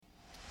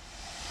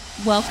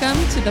Welcome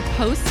to the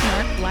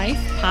Post-Narc Life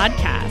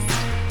podcast.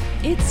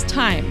 It's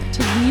time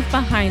to leave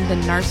behind the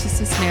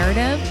narcissist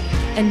narrative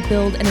and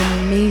build an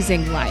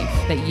amazing life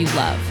that you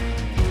love.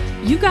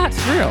 You got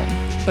through,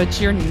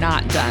 but you're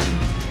not done.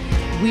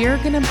 We're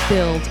going to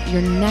build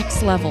your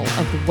next level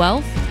of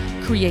wealth,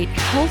 create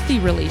healthy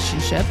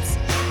relationships,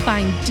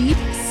 find deep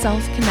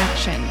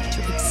self-connection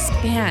to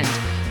expand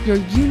your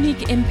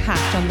unique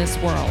impact on this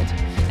world,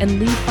 and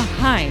leave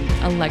behind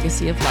a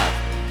legacy of love.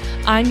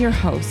 I'm your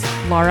host,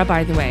 Laura,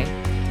 by the way.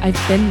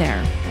 I've been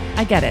there,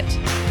 I get it,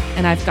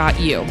 and I've got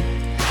you.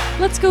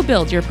 Let's go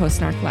build your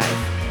post-narc life.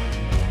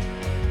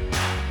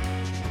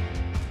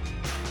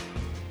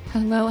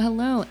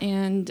 Hello,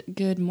 and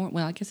good morning.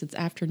 Well, I guess it's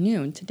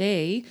afternoon.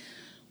 Today,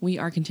 we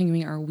are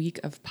continuing our week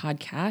of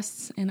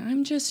podcasts, and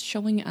I'm just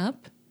showing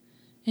up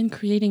and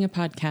creating a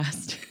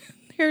podcast.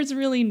 There's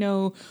really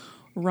no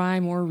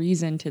rhyme or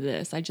reason to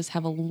this. I just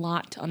have a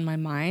lot on my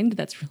mind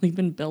that's really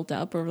been built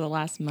up over the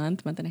last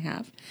month and a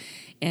half,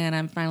 and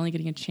I'm finally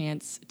getting a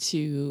chance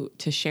to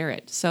share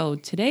it. So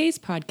today's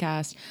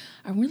podcast,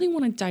 I really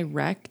want to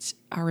direct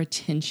our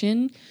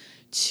attention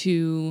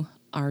to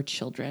our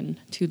children,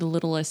 to the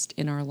littlest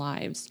in our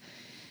lives.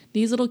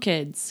 These little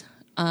kids,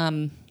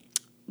 when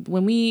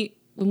we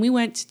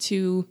went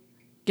to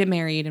get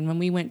married and when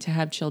we went to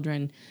have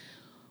children,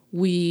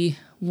 we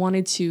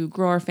wanted to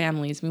grow our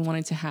families. We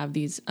wanted to have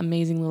these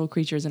amazing little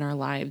creatures in our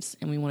lives,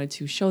 and we wanted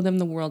to show them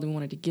the world. We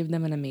wanted to give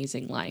them an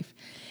amazing life.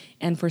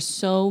 And for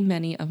so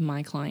many of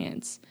my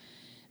clients,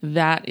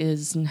 that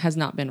has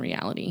not been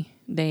reality.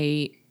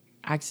 They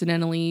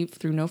accidentally,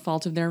 through no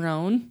fault of their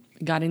own,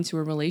 got into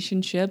a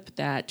relationship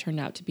that turned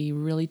out to be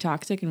really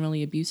toxic and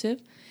really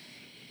abusive.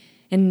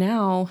 And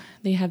now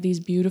they have these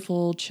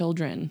beautiful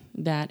children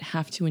that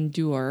have to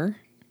endure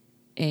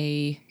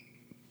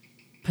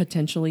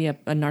potentially a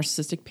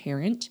narcissistic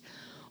parent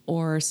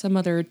or some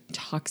other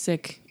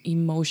toxic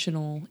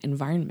emotional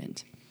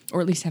environment,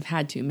 or at least have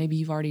had to. Maybe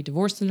you've already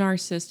divorced the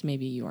narcissist.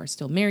 Maybe you are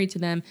still married to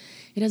them.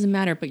 It doesn't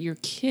matter, but your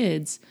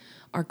kids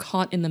are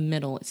caught in the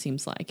middle, it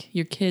seems like.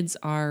 Your kids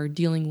are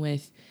dealing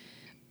with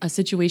a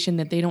situation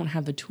that they don't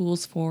have the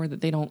tools for, that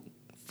they don't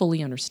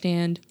fully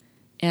understand.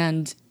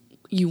 And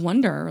you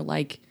wonder,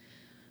 like,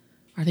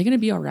 are they going to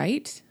be all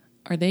right?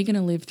 Are they going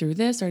to live through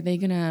this? Are they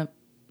going to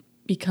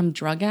become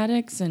drug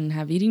addicts and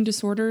have eating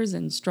disorders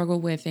and struggle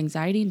with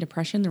anxiety and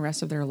depression the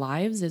rest of their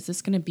lives? Is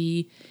this going to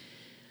be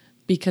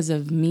because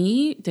of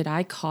me? Did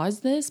I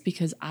cause this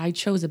because I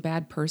chose a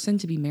bad person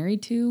to be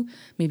married to?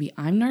 Maybe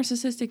I'm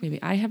narcissistic. Maybe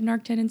I have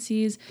narc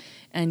tendencies.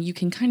 And you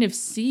can kind of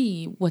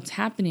see what's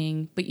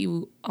happening, but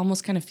you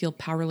almost kind of feel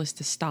powerless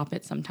to stop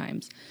it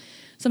sometimes.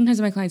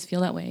 Sometimes my clients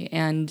feel that way.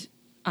 And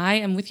I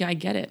am with you. I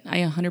get it. I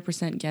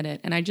 100% get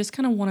it. And I just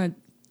kind of want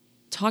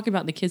to talk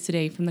about the kids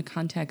today from the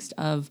context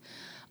of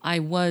I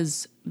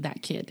was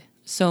that kid.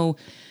 So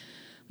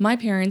my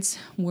parents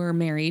were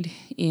married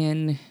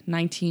in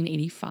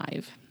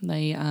 1985.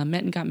 They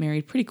met and got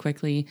married pretty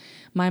quickly.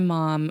 My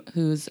mom,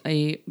 who's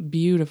a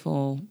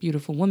beautiful,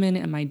 beautiful woman,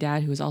 and my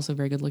dad, who was also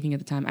very good looking at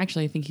the time.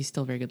 Actually, I think he's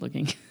still very good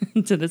looking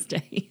to this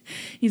day.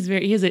 He's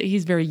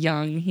very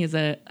young. He's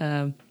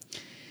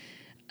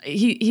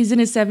in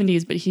his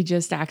 70s, but he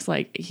just acts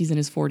like he's in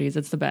his 40s.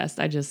 It's the best.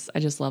 I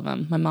just love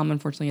him. My mom,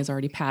 unfortunately, has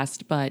already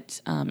passed,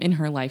 but in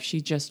her life, she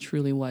just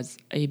truly was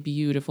a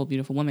beautiful,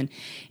 beautiful woman.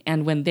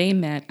 And when they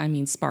met, I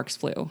mean, sparks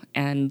flew.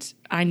 And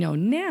I know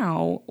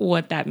now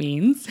what that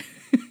means.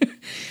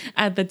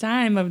 At the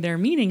time of their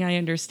meeting, I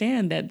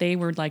understand that they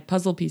were like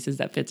puzzle pieces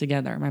that fit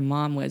together. My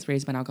mom was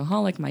raised by an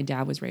alcoholic. My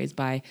dad was raised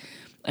by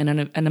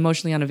an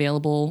emotionally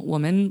unavailable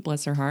woman,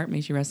 bless her heart,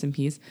 may she rest in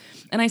peace.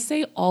 And I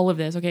say all of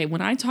this, okay, when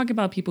I talk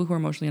about people who are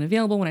emotionally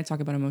unavailable, when I talk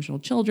about emotional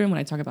children, when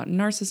I talk about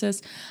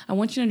narcissists, I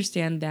want you to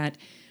understand that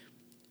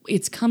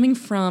it's coming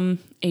from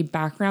a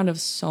background of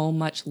so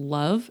much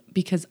love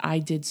because I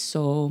did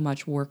so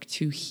much work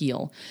to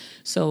heal.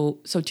 So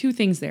two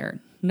things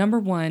there. Number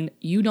one,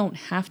 you don't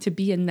have to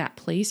be in that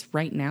place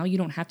right now. You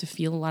don't have to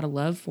feel a lot of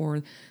love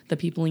for the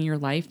people in your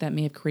life that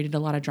may have created a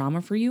lot of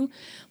drama for you.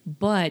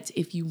 But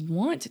if you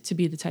want to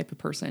be the type of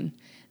person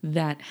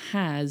that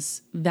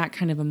has that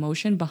kind of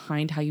emotion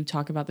behind how you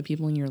talk about the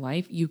people in your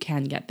life, you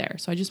can get there.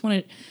 So I just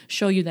want to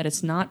show you that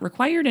it's not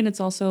required and it's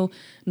also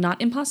not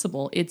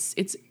impossible.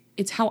 It's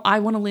how I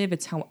want to live.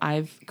 It's how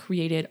I've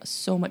created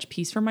so much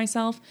peace for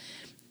myself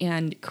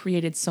and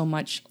created so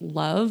much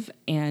love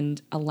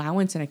and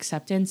allowance and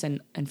acceptance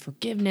and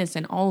forgiveness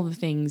and all of the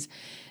things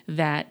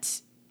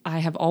that I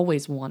have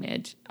always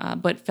wanted,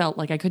 but felt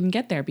like I couldn't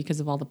get there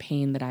because of all the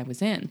pain that I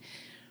was in.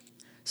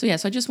 So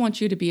I just want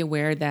you to be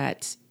aware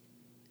that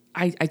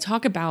I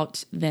talk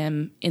about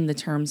them in the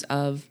terms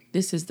of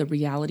this is the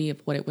reality of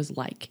what it was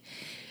like,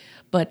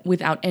 but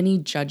without any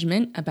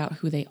judgment about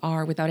who they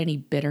are, without any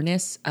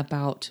bitterness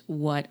about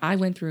what I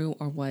went through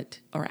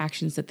or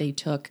actions that they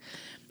took.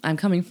 I'm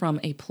coming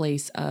from a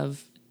place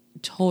of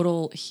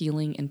total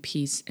healing and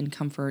peace and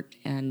comfort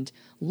and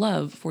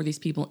love for these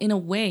people in a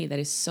way that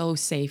is so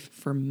safe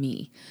for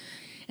me.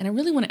 And I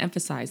really want to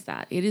emphasize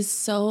that. It is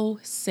so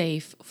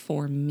safe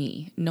for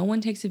me. No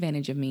one takes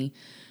advantage of me.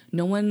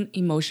 No one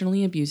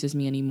emotionally abuses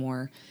me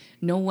anymore.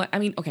 No one, I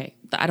mean, okay,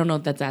 I don't know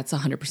if that's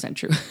 100%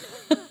 true.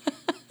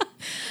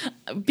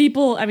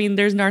 People, I mean,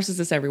 there's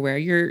narcissists everywhere.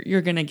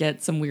 You're going to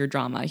get some weird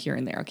drama here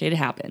and there. Okay, it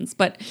happens.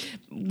 But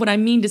what I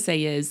mean to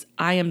say is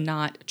I am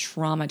not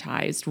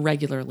traumatized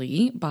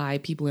regularly by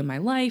people in my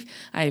life.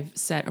 I've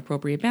set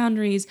appropriate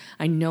boundaries.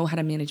 I know how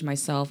to manage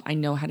myself. I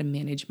know how to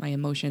manage my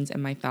emotions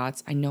and my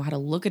thoughts. I know how to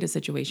look at a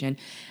situation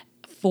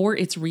for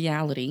its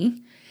reality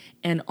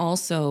and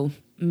also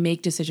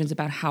make decisions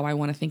about how I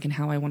want to think and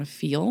how I want to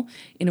feel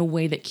in a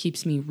way that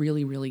keeps me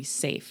really, really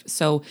safe.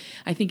 So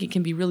I think it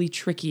can be really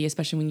tricky,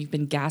 especially when you've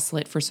been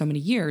gaslit for so many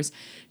years,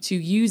 to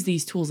use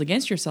these tools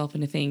against yourself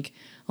and to think,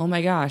 oh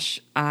my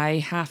gosh, I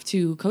have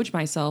to coach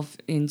myself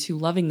into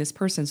loving this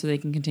person so they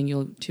can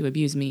continue to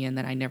abuse me and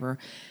that I never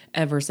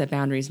ever set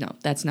boundaries. No,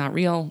 that's not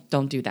real.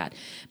 Don't do that.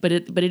 But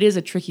it is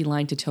a tricky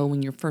line to toe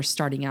when you're first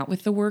starting out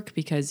with the work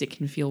because it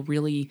can feel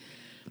really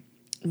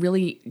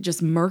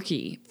just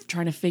murky,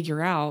 trying to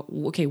figure out,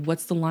 okay,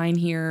 what's the line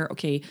here?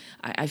 Okay,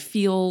 I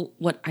feel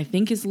what I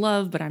think is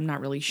love, but I'm not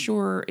really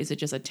sure. Is it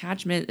just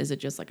attachment? Is it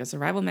just like a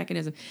survival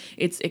mechanism?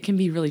 It can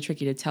be really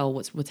tricky to tell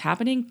what's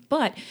happening.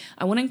 But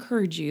I want to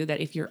encourage you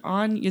that if you're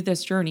on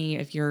this journey,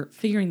 if you're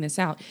figuring this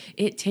out,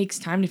 it takes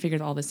time to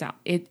figure all this out.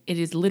 It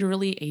is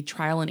literally a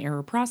trial and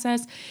error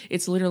process.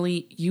 It's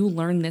literally you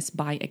learn this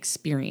by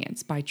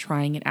experience, by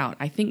trying it out.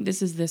 I think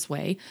this is this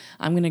way.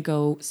 I'm going to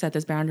go set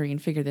this boundary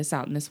and figure this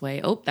out in this way.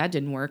 Oh, that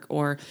didn't work.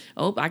 Or,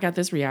 oh, I got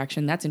this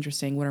reaction. That's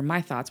interesting. What are my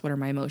thoughts? What are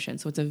my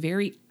emotions? So it's a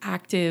very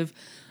active,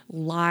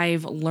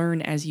 live,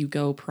 learn as you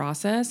go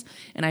process.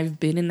 And I've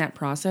been in that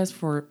process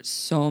for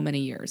so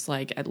many years,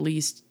 like at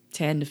least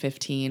 10 to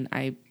 15.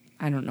 I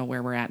don't know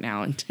where we're at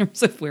now in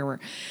terms of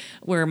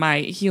where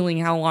my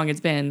healing, how long it's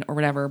been or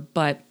whatever,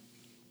 but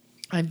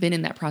I've been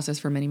in that process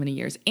for many, many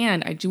years.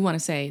 And I do want to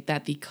say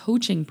that the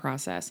coaching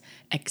process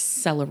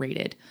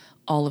accelerated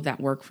all of that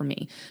work for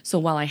me. So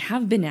while I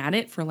have been at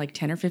it for like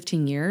 10 or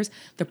 15 years,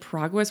 the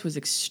progress was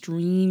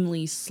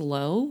extremely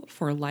slow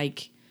for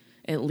like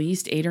at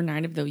least 8 or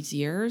 9 of those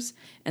years.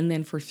 And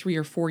then for 3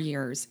 or 4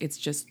 years, it's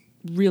just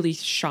really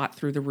shot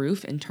through the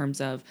roof in terms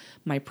of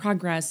my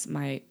progress,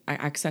 my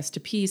access to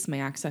peace, my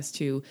access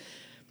to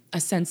a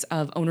sense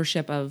of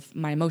ownership of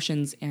my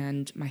emotions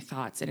and my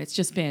thoughts. And it's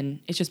just been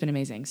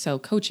amazing. So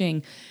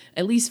coaching,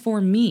 at least for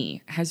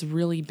me, has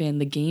really been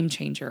the game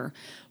changer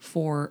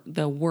for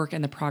the work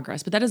and the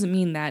progress. But that doesn't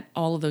mean that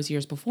all of those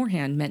years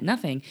beforehand meant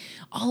nothing.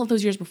 All of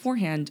those years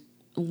beforehand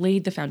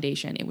laid the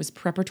foundation. It was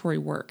preparatory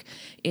work.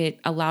 It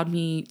allowed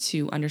me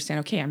to understand,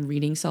 okay, I'm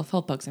reading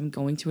self-help books. I'm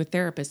going to a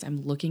therapist.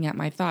 I'm looking at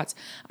my thoughts.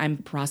 I'm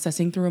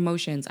processing through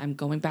emotions. I'm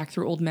going back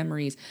through old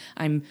memories.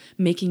 I'm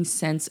making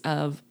sense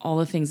of all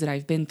the things that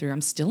I've been through.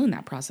 I'm still in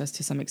that process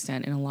to some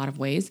extent in a lot of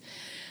ways.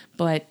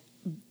 But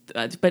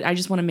I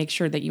just want to make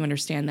sure that you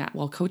understand that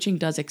while coaching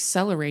does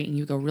accelerate and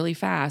you go really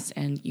fast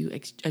and you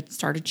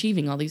start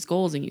achieving all these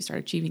goals and you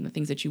start achieving the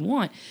things that you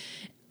want,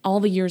 all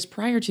the years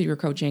prior to your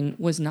coaching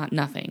was not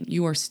nothing.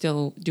 You are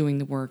still doing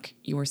the work.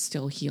 You are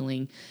still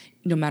healing.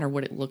 No matter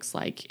what it looks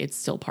like, it's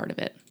still part of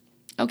it.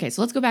 Okay,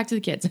 so let's go back to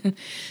the kids.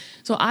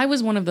 So I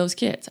was one of those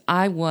kids.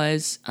 I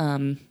was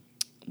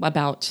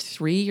about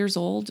 3 years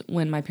old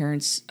when my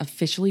parents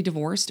officially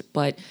divorced,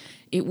 but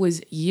it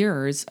was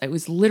years. It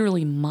was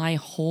literally my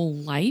whole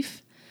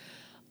life.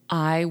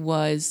 I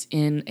was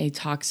in a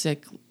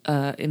toxic,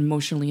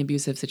 emotionally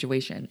abusive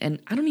situation.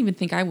 And I don't even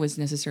think I was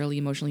necessarily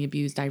emotionally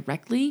abused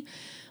directly.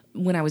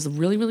 When I was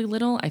really, really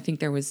little, I think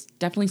there was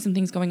definitely some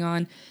things going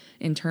on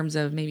in terms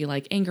of maybe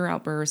like anger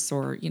outbursts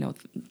or,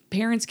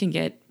 parents can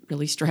get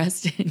really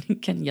stressed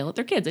and can yell at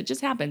their kids. It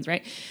just happens,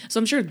 right? So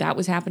I'm sure that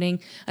was happening.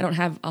 I don't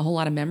have a whole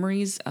lot of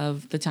memories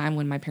of the time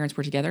when my parents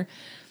were together,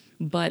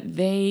 but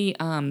they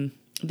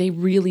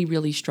really,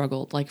 really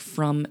struggled, like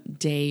from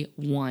day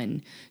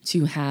one,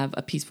 to have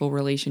a peaceful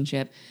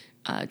relationship,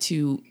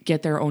 to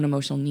get their own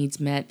emotional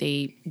needs met.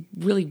 They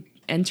really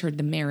entered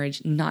the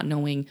marriage not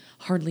knowing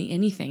hardly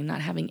anything, not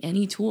having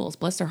any tools.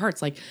 Bless their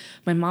hearts. Like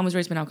my mom was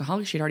raised by an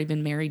alcoholic. She'd already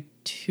been married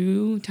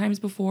 2 times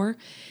before,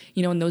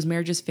 and those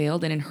marriages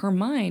failed. And in her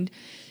mind,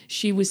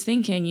 she was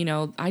thinking,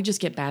 I just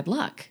get bad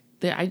luck.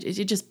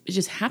 It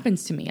just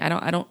happens to me.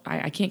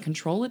 I can't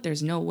control it.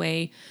 There's no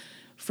way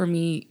for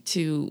me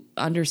to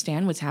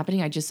understand what's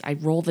happening. I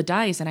roll the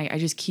dice and I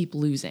just keep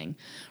losing,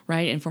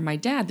 right? And for my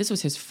dad, this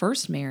was his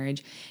first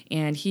marriage,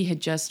 and he had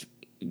just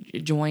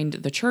joined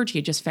the church. He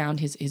had just found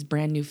his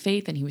brand new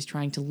faith, and he was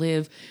trying to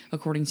live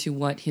according to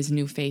what his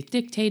new faith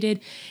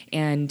dictated.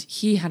 And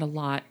he had a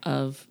lot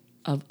of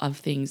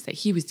things that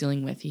he was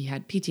dealing with. He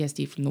had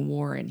PTSD from the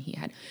war, and he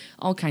had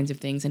all kinds of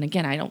things. And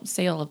again, I don't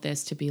say all of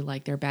this to be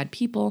like they're bad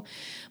people,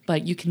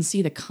 but you can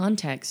see the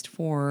context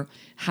for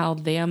how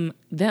them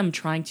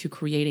trying to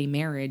create a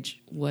marriage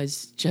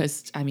was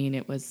just,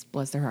 it was,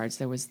 bless their hearts.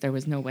 There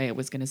was no way it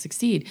was going to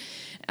succeed.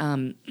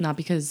 Not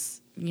because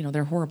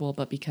they're horrible,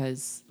 but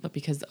because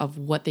of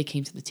what they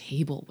came to the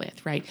table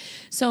with, right?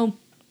 So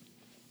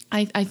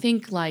I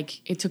think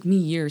like it took me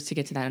years to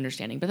get to that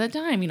understanding. But at the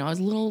time, I was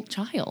a little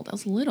child. I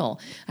was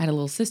little. I had a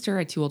little sister. I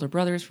had two older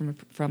brothers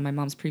from my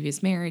mom's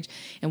previous marriage,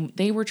 and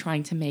they were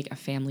trying to make a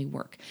family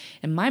work.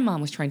 And my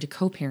mom was trying to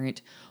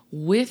co-parent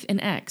with an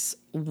ex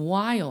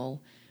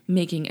while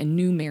making a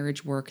new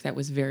marriage work that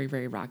was very,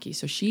 very rocky.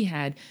 So she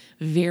had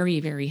very,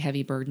 very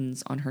heavy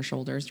burdens on her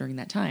shoulders during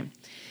that time.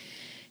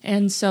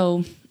 And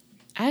so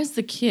as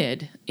the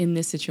kid in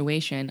this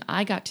situation,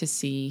 I got to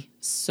see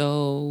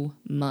so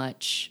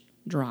much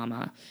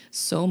drama,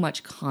 so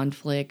much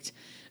conflict,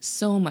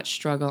 so much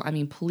struggle. I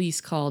mean, police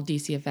called,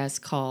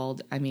 DCFS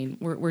called. I mean,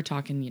 we're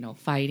talking,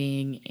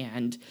 fighting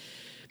and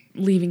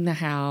leaving the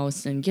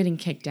house and getting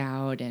kicked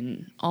out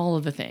and all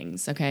of the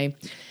things, okay?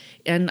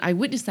 And I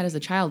witnessed that as a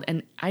child,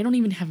 and I don't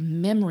even have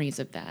memories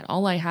of that.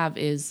 All I have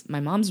is my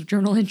mom's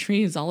journal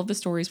entries, all of the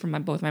stories from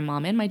both my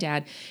mom and my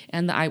dad,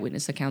 and the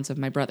eyewitness accounts of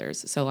my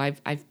brothers. So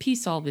I've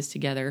pieced all this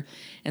together,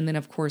 and then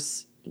of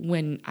course,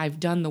 when I've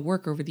done the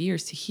work over the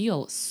years to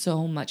heal,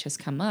 so much has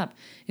come up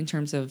in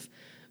terms of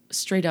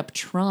straight up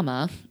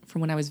trauma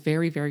from when I was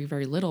very, very,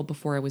 very little,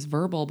 before I was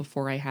verbal,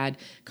 before I had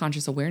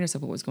conscious awareness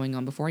of what was going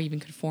on, before I even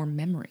could form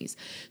memories.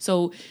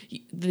 So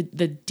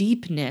the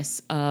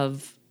deepness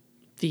of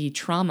the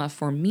trauma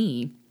for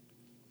me,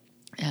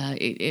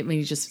 it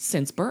made just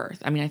since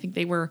birth. I mean, I think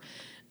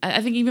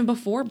I think even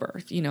before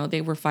birth,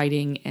 they were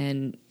fighting,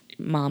 and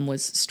mom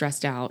was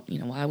stressed out,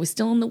 while I was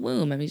still in the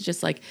womb. I mean, it's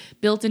just like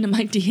built into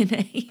my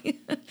DNA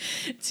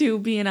to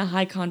be in a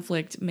high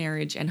conflict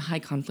marriage and high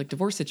conflict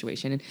divorce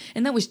situation.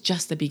 And that was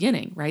just the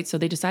beginning, right? So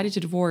they decided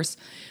to divorce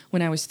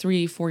when I was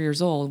 3-4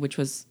 years old, which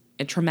was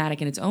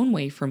traumatic in its own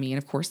way for me. And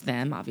of course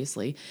them,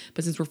 obviously,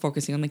 but since we're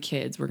focusing on the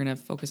kids, we're going to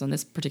focus on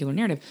this particular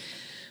narrative.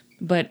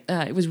 But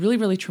it was really,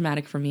 really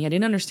traumatic for me. I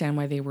didn't understand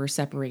why they were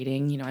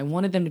separating. I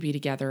wanted them to be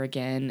together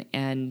again.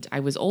 And I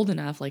was old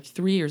enough, like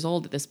 3 years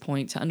old at this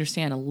point, to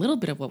understand a little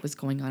bit of what was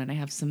going on. And I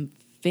have some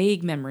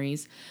vague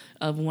memories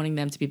of wanting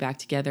them to be back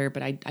together.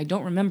 But I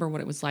don't remember what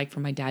it was like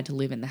for my dad to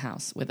live in the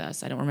house with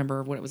us. I don't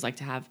remember what it was like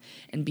to have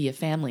and be a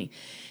family.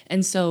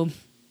 And so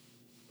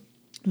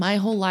my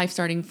whole life,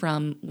 starting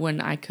from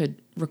when I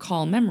could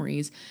recall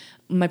memories,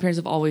 my parents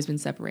have always been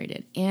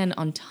separated. And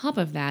on top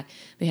of that,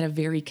 they had a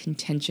very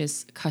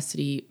contentious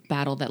custody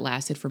battle that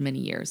lasted for many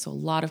years. So a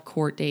lot of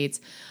court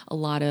dates, a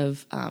lot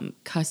of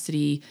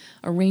custody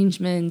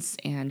arrangements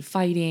and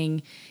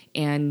fighting.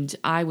 And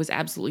I was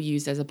absolutely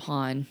used as a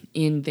pawn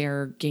in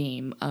their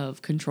game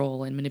of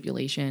control and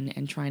manipulation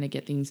and trying to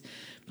get things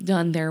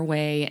done their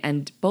way.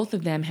 And both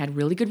of them had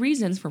really good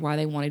reasons for why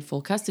they wanted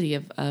full custody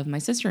of my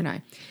sister and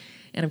I.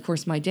 And of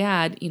course, my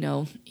dad,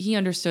 he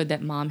understood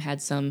that mom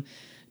had some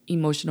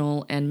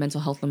emotional and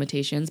mental health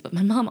limitations, but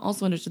my mom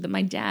also understood that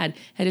my dad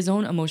had his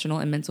own emotional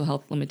and mental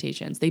health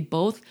limitations. They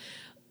both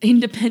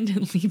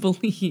independently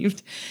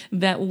believed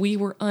that we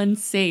were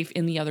unsafe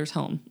in the other's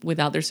home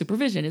without their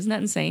supervision. Isn't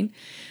that insane?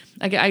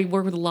 I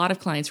work with a lot of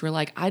clients who are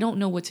like, I don't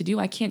know what to do.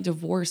 I can't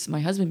divorce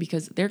my husband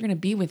because they're going to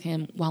be with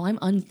him while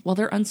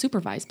they're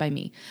unsupervised by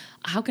me.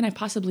 How can I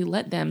possibly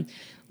let them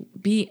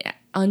be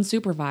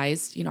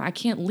unsupervised? I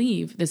can't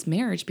leave this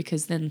marriage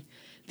because then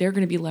they're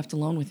going to be left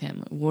alone with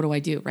him. What do I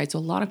do? Right? So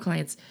a lot of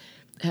clients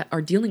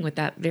are dealing with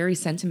that very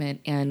sentiment.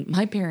 And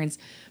my parents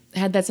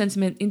had that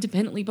sentiment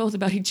independently, both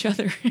about each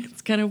other.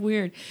 It's kind of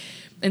weird.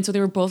 And so they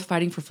were both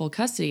fighting for full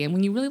custody. And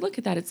when you really look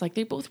at that, it's like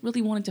they both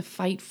really wanted to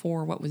fight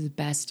for what was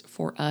best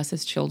for us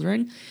as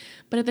children.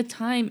 But at the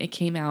time, it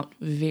came out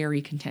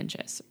very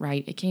contentious,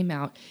 right? It came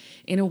out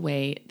in a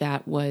way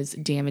that was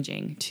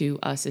damaging to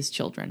us as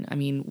children. I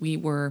mean,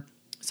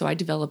 so I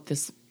developed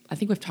this, I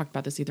think we've talked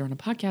about this either on a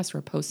podcast or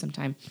a post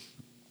sometime.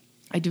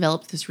 I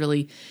developed this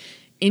really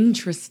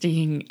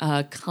interesting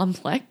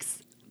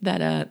complex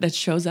that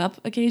shows up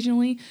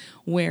occasionally,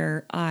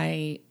 where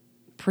I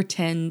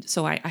pretend.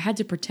 So I had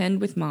to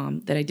pretend with mom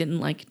that I didn't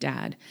like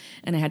dad,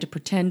 and I had to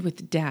pretend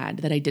with dad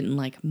that I didn't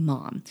like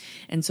mom.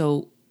 And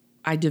so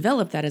I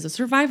developed that as a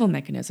survival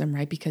mechanism,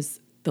 right? Because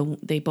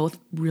they both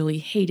really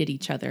hated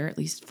each other, at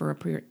least for a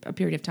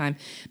period of time.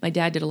 My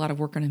dad did a lot of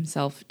work on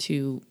himself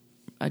to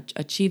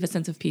achieve a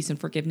sense of peace and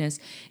forgiveness,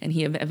 and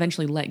he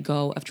eventually let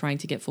go of trying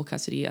to get full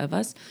custody of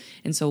us.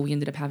 And so we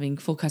ended up having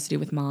full custody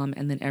with mom,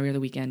 and then every other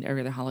weekend,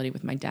 every other holiday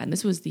with my dad. And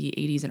this was the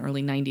 80s and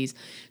early 90s.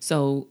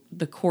 So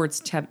the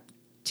courts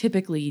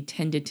typically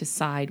tended to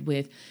side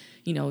with,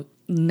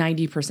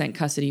 90%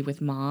 custody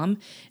with mom,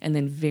 and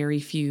then very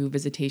few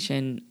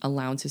visitation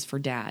allowances for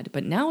dad.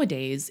 But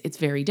nowadays, it's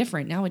very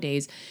different.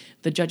 Nowadays,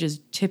 the judges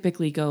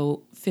typically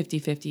go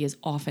 50-50 as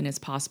often as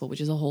possible,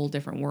 which is a whole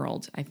different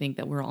world, I think,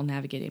 that we're all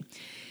navigating.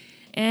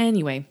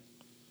 Anyway,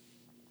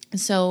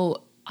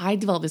 so I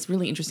developed this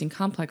really interesting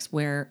complex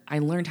where I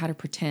learned how to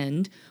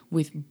pretend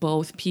with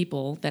both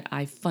people that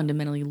I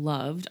fundamentally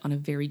loved on a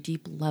very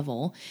deep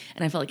level.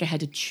 And I felt like I had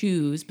to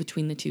choose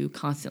between the two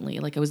constantly.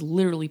 Like I was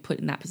literally put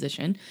in that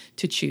position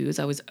to choose.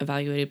 I was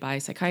evaluated by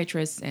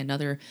psychiatrists and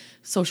other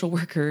social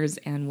workers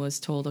and was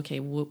told, okay,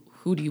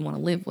 who do you want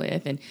to live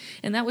with?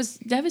 And that was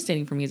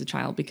devastating for me as a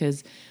child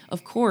because,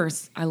 of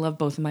course, I love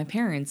both of my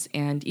parents.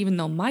 And even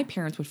though my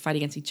parents would fight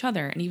against each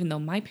other, and even though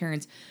my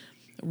parents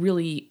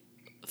really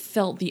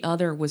felt the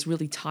other was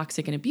really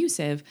toxic and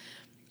abusive,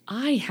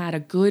 I had a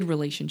good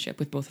relationship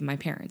with both of my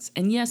parents.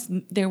 And yes,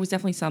 there was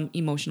definitely some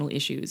emotional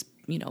issues,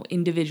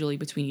 individually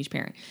between each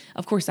parent.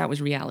 Of course, that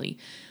was reality.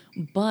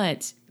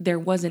 But there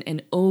wasn't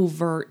an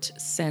overt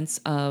sense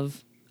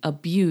of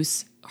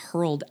abuse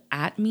hurled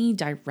at me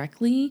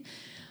directly.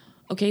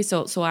 Okay,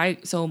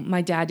 so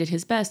my dad did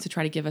his best to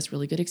try to give us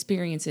really good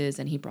experiences,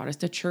 and he brought us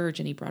to church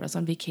and he brought us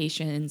on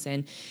vacations,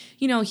 and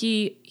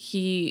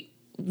he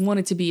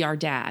wanted to be our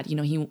dad. He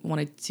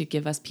wanted to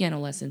give us piano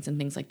lessons and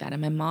things like that.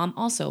 And my mom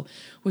also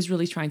was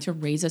really trying to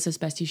raise us as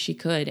best as she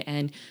could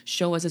and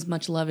show us as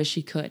much love as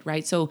she could,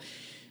 right? So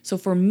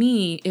for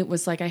me, it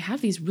was like I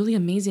have these really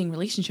amazing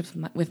relationships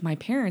with my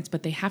parents,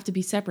 but they have to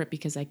be separate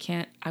because I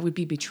would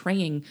be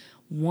betraying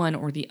one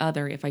or the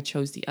other if I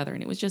chose the other.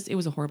 And it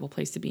was a horrible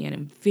place to be in,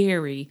 and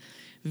very,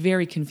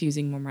 very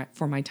confusing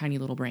for my tiny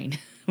little brain,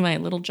 my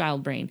little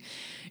child brain.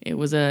 It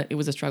was a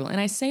struggle.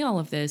 And I say all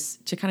of this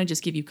to kind of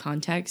just give you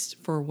context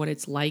for what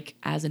it's like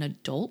as an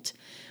adult,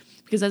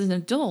 because as an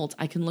adult,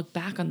 I can look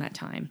back on that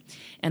time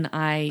and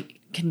I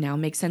can now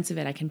make sense of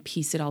it. I can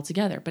piece it all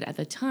together. But at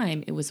the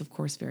time, it was, of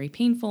course, very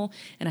painful.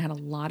 And I had a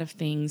lot of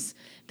things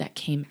that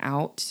came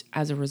out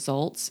as a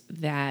result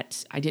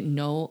that I didn't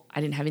know.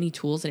 I didn't have any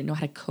tools. I didn't know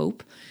how to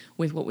cope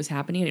with what was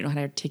happening. I didn't know how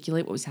to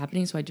articulate what was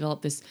happening. So I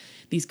developed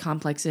these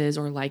complexes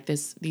or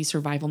these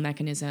survival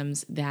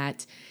mechanisms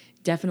that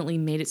definitely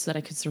made it so that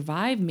I could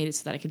survive, made it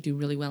so that I could do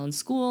really well in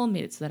school,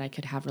 made it so that I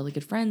could have really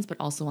good friends, but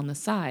also on the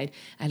side,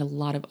 I had a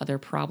lot of other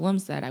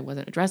problems that I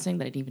wasn't addressing,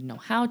 that I didn't even know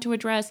how to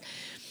address,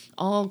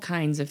 all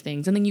kinds of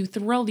things. And then you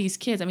throw these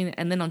kids,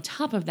 and then on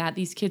top of that,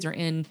 these kids are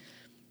in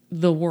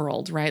the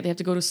world, right? They have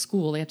to go to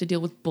school. They have to deal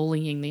with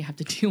bullying. They have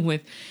to deal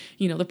with,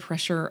 the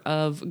pressure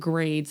of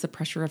grades, the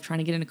pressure of trying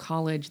to get into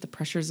college, the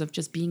pressures of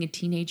just being a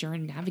teenager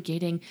and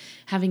navigating,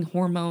 having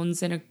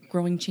hormones and a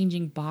growing,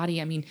 changing body.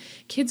 I mean,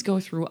 kids go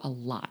through a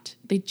lot.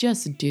 They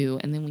just do.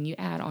 And then when you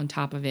add on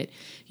top of it,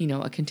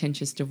 a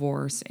contentious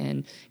divorce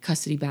and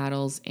custody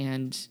battles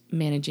and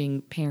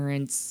managing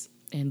parents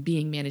and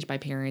being managed by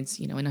parents,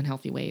 in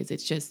unhealthy ways,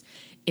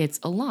 it's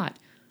a lot.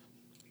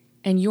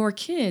 And your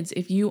kids,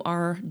 if you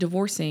are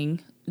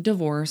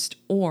divorced,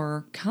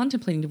 or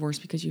contemplating divorce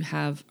because you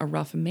have a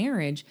rough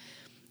marriage,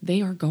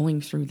 they are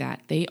going through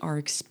that. They are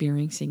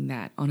experiencing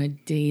that on a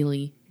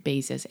daily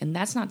basis. And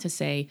that's not to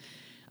say,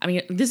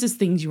 this is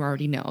things you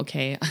already know,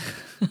 okay?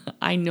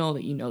 I know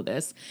that you know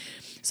this.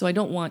 So I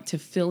don't want to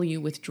fill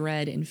you with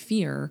dread and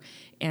fear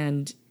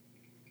and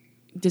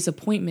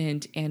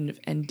disappointment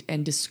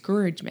and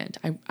discouragement.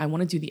 I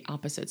want to do the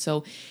opposite.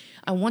 So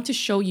I want to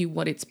show you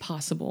what is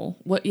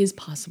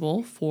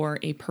possible for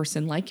a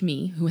person like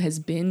me who has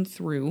been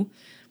through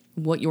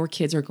what your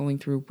kids are going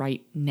through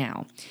right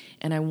now.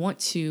 And I want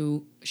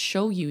to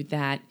show you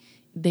that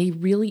they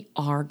really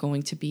are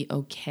going to be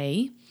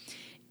okay.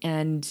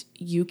 And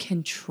you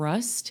can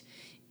trust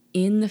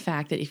in the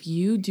fact that if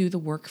you do the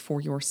work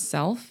for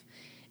yourself,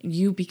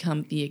 you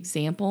become the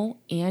example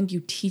and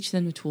you teach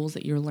them the tools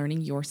that you're learning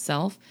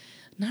yourself,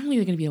 not only are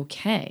they going to be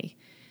okay,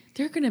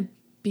 they're going to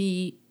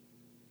be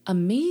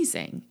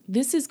amazing.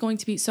 This is going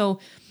to be, so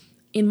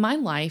in my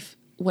life,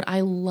 what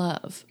I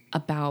love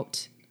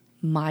about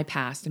my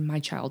past and my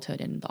childhood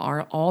and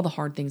all the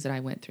hard things that I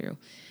went through,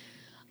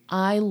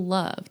 I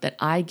love that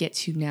I get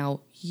to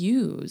now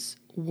use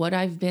what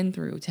I've been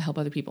through to help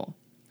other people.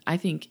 I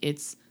think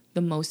it's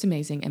the most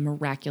amazing and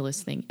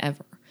miraculous thing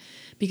ever,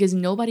 because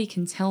nobody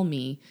can tell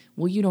me,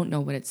 well, you don't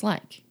know what it's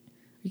like.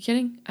 Are you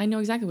kidding? I know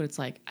exactly what it's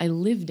like. I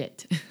lived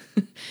it.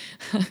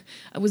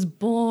 I was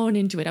born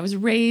into it. I was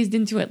raised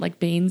into it, like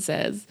Bane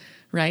says,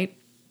 right?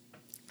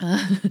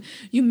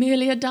 You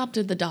merely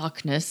adopted the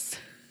darkness.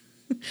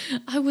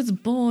 I was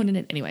born in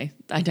it. Anyway,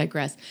 I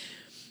digress.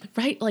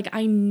 Right? Like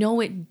I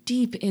know it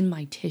deep in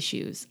my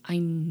tissues. I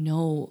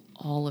know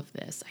all of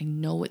this. I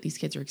know what these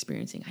kids are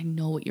experiencing. I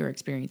know what you're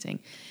experiencing.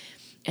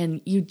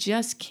 And you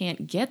just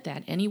can't get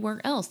that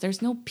anywhere else.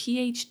 There's no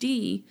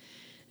PhD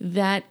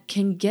that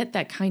can get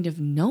that kind of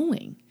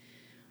knowing,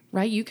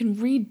 right? You can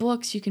read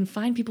books, you can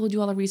find people who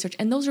do all the research,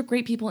 and those are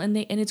great people, and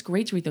it's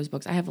great to read those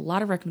books. I have a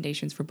lot of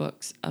recommendations for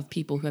books of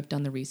people who have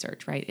done the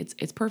research, right?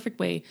 It's perfect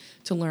way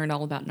to learn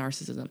all about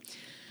narcissism.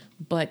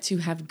 But to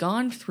have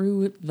gone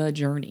through the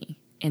journey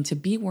and to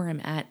be where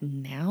I'm at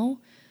now,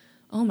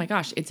 oh my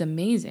gosh, it's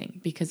amazing,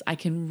 because I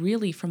can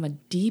really, from a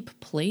deep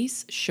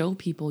place, show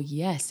people,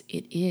 yes,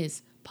 it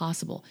is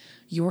possible.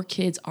 Your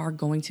kids are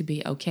going to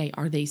be okay.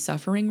 Are they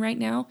suffering right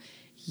now?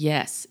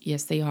 Yes,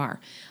 they are.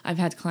 I've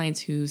had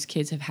clients whose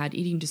kids have had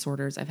eating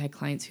disorders. I've had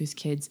clients whose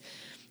kids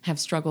have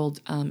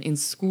struggled in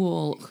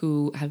school,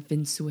 who have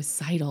been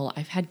suicidal.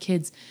 I've had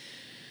kids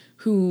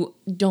who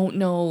don't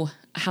know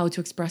how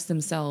to express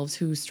themselves,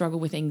 who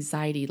struggle with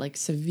anxiety, like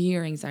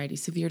severe anxiety,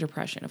 severe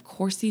depression. Of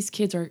course, these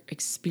kids are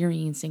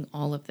experiencing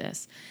all of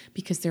this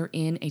because they're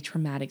in a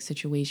traumatic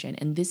situation.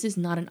 And this is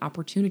not an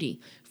opportunity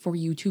for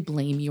you to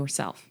blame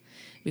yourself.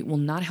 It will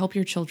not help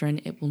your children.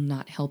 It will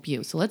not help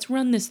you. So let's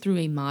run this through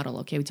a model,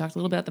 okay? We talked a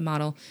little bit about the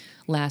model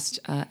last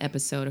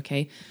episode,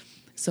 okay?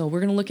 So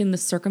we're going to look in the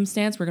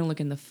circumstance. We're going to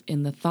look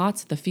in the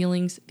thoughts, the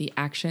feelings, the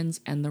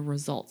actions, and the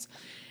results.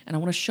 And I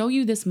want to show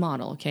you this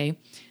model, okay?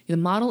 The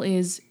model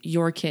is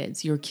your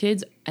kids. Your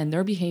kids and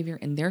their behavior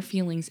and their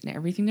feelings and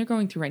everything they're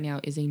going through right now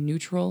is a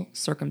neutral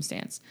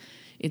circumstance.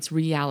 It's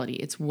reality.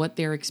 It's what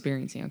they're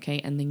experiencing, okay?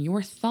 And then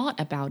your thought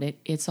about it,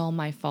 it's all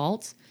my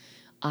fault.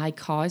 I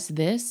caused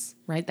this,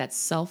 right? That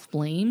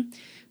self-blame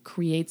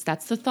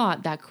that's the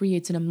thought that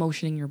creates an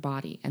emotion in your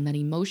body. And that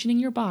emotion in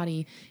your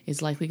body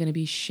is likely going to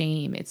be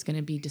shame. It's going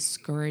to be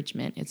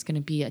discouragement. It's going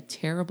to be a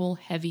terrible,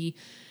 heavy,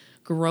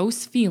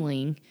 gross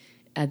feeling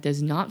that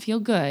does not feel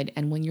good.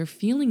 And when you're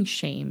feeling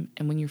shame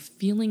and when you're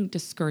feeling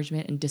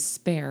discouragement and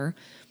despair,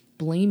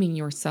 blaming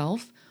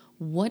yourself,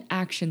 what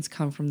actions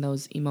come from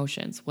those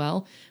emotions?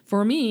 Well,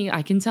 for me,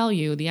 I can tell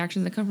you the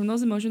actions that come from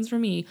those emotions for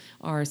me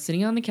are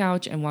sitting on the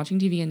couch and watching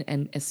TV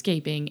and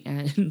escaping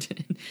and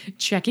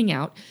checking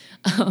out,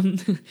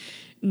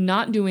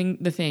 not doing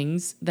the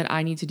things that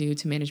I need to do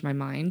to manage my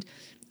mind,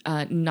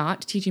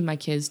 not teaching my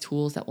kids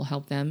tools that will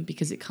help them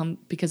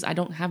because I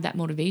don't have that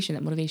motivation.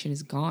 That motivation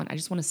is gone. I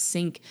just want to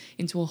sink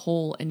into a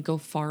hole and go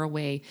far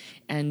away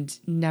and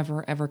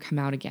never, ever come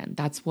out again.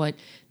 That's what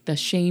the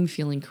shame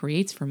feeling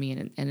creates for me.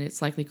 And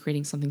it's likely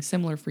creating something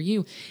similar for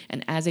you.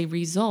 And as a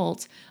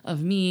result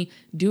of me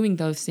doing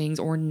those things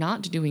or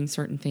not doing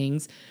certain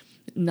things,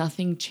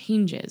 nothing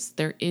changes.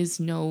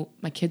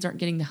 My kids aren't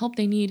getting the help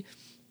they need,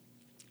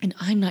 and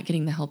I'm not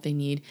getting the help they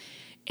need.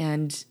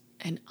 And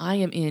I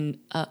am in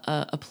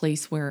a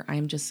place where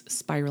I'm just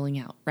spiraling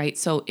out, right?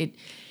 So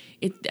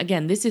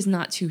again, this is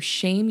not to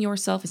shame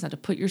yourself. It's not to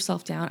put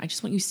yourself down. I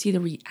just want you to see the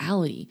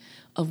reality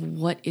of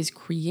what is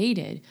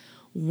created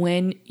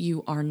when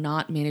you are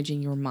not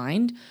managing your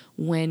mind,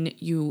 when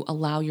you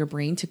allow your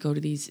brain to go to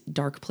these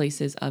dark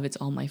places of it's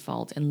all my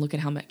fault, and look at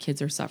how my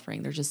kids are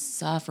suffering. They're just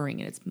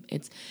suffering,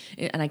 and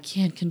and I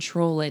can't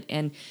control it.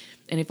 And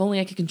if only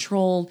I could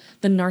control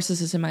the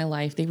narcissist in my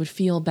life, they would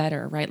feel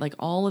better, right? Like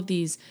all of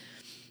these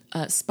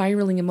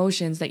spiraling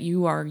emotions that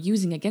you are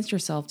using against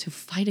yourself to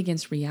fight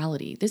against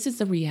reality. This is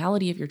the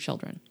reality of your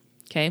children,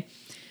 okay?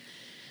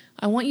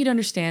 I want you to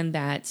understand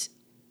that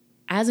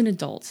as an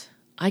adult,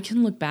 I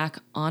can look back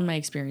on my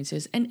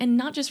experiences and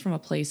not just from a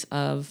place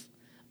of,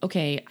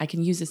 okay, I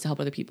can use this to help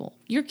other people.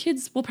 Your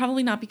kids will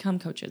probably not become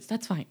coaches.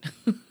 That's fine.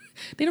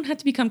 They don't have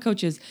to become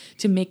coaches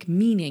to make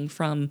meaning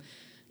from,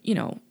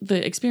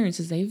 the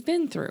experiences they've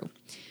been through.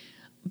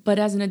 But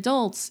as an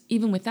adult,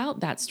 even without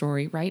that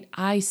story, right,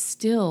 I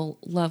still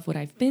love what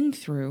I've been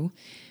through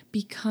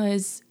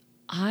because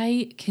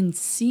I can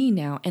see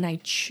now, and I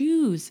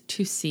choose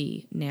to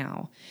see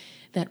now,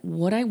 that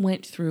what I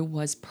went through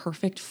was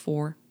perfect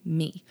for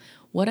me.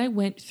 What I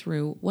went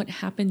through, what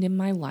happened in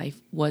my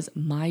life was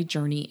my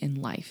journey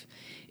in life.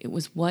 It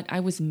was what I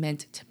was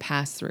meant to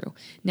pass through.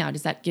 Now,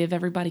 does that give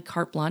everybody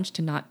carte blanche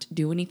to not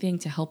do anything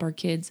to help our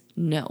kids?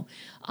 No.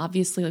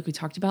 Obviously, like we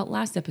talked about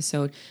last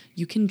episode,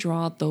 you can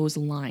draw those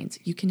lines.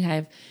 You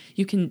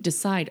can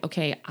decide,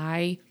 okay,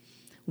 I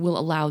will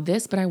allow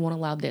this, but I won't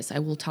allow this. I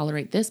will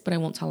tolerate this, but I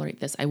won't tolerate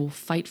this. I will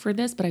fight for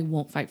this, but I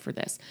won't fight for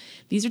this.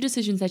 These are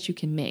decisions that you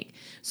can make.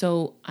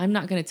 So I'm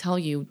not going to tell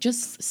you,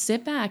 just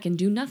sit back and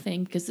do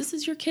nothing because this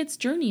is your kid's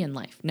journey in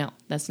life. No,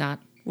 that's not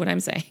what I'm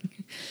saying.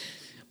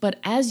 But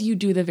as you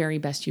do the very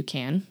best you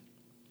can,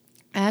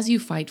 as you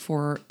fight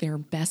for their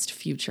best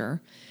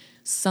future,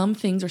 some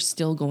things are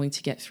still going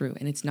to get through,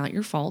 and it's not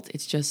your fault.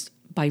 It's just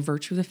by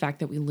virtue of the fact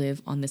that we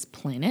live on this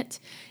planet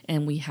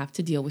and we have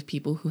to deal with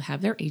people who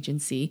have their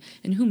agency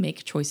and who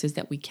make choices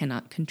that we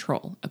cannot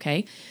control,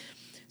 okay?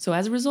 So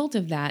as a result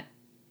of that,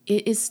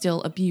 it is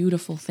still a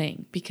beautiful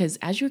thing because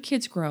as your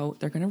kids grow,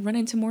 they're going to run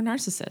into more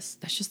narcissists.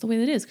 That's just the way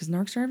it is because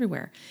narcs are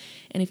everywhere.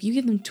 And if you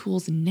give them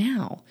tools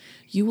now,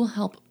 you will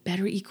help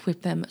better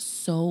equip them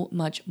so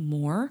much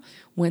more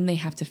when they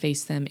have to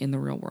face them in the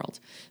real world.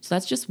 So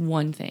that's just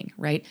one thing,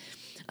 right?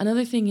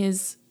 Another thing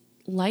is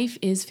life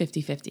is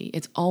 50-50.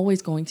 It's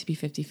always going to be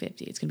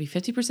 50-50. It's going to be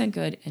 50%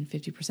 good and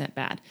 50%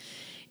 bad.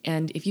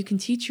 And if you can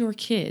teach your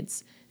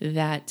kids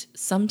that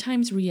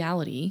sometimes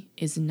reality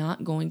is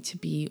not going to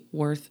be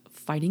worth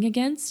fighting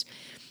against,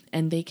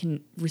 and they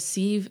can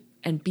receive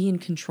and be in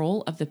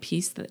control of the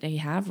peace that they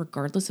have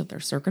regardless of their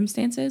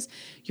circumstances,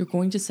 you're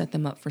going to set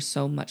them up for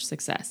so much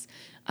success.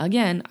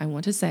 Again, I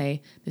want to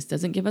say this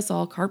doesn't give us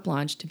all carte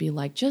blanche to be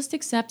like, just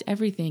accept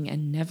everything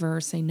and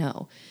never say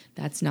no.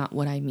 That's not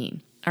what I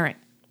mean. All right.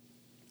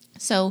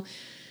 So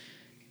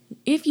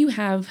if you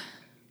have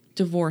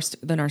divorced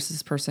the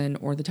narcissist person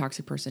or the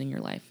toxic person in your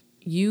life,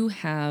 you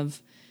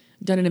have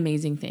done an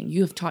amazing thing.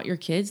 You have taught your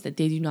kids that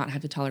they do not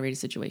have to tolerate a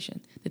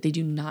situation, that they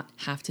do not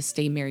have to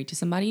stay married to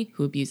somebody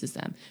who abuses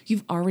them.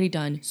 You've already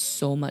done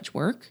so much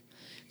work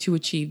to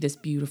achieve this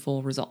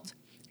beautiful result.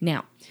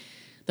 Now,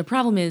 the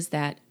problem is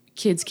that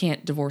kids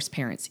can't divorce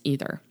parents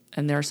either.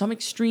 And there are some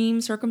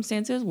extreme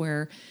circumstances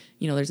where,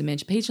 there's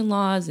emancipation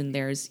laws and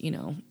there's,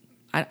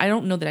 I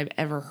don't know that I've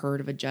ever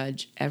heard of a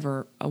judge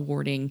ever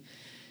awarding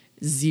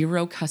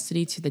zero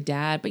custody to the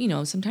dad. But,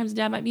 sometimes the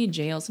dad might be in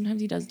jail.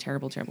 Sometimes he does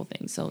terrible, terrible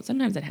things. So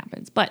sometimes that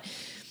happens. But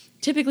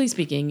typically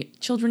speaking,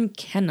 children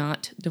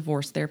cannot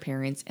divorce their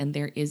parents. And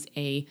there is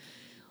a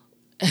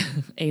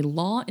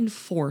law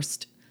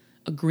enforced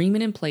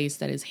agreement in place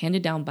that is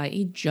handed down by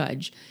a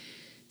judge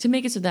to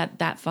make it so that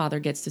that father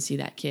gets to see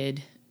that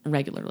kid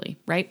regularly,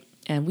 right?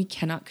 And we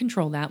cannot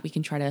control that. We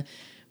can try to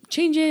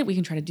change it. We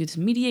can try to do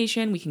some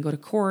mediation. We can go to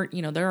court.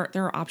 There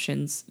are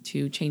options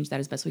to change that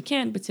as best we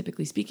can. But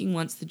typically speaking,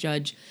 once the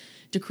judge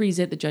decrees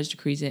it,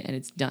 and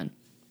it's done.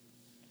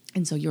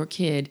 And so your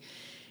kid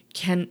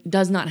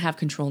does not have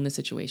control in this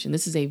situation.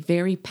 This is a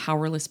very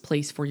powerless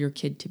place for your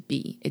kid to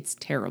be. It's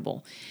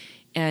terrible.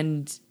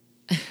 And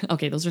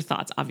okay, those are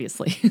thoughts,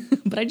 obviously,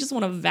 but I just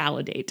want to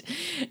validate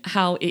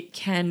how it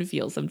can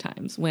feel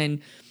sometimes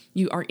when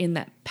you are in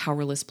that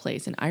powerless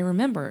place. And I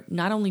remember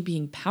not only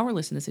being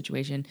powerless in the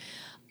situation,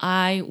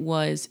 I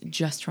was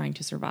just trying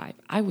to survive.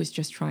 I was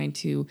just trying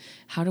to,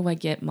 how do I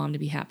get mom to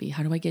be happy?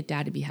 How do I get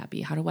dad to be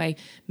happy? How do I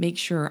make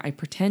sure I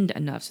pretend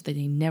enough so that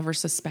they never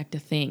suspect a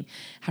thing?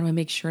 How do I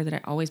make sure that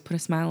I always put a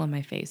smile on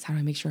my face? How do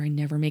I make sure I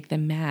never make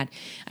them mad?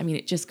 I mean,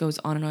 it just goes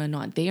on and on and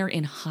on. They are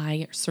in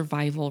high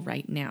survival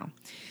right now,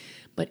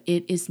 but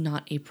it is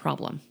not a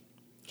problem,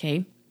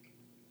 okay?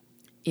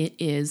 It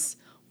is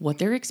what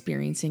they're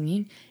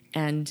experiencing,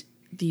 and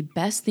the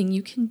best thing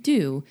you can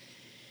do,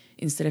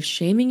 instead of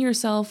shaming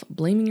yourself,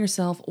 blaming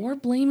yourself, or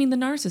blaming the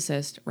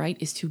narcissist, right,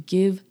 is to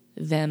give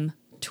them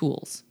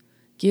tools.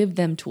 Give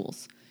them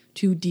tools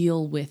to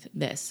deal with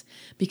this,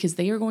 because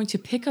they are going to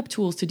pick up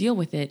tools to deal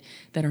with it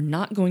that are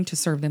not going to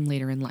serve them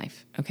later in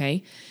life,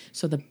 okay?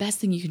 So the best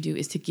thing you can do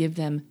is to give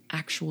them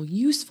actual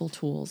useful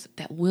tools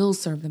that will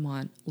serve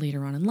them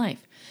later on in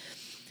life.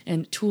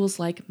 And tools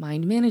like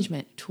mind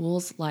management,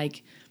 tools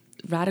like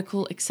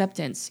radical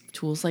acceptance,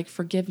 tools like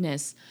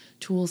forgiveness,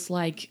 tools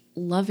like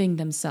loving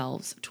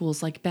themselves,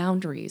 tools like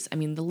boundaries. I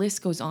mean, the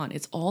list goes on.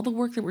 It's all the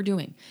work that we're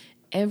doing.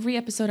 Every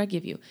episode I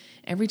give you,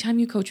 every time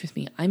you coach with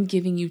me, I'm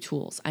giving you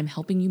tools. I'm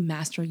helping you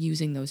master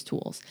using those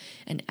tools.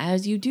 And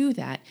as you do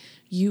that,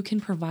 you can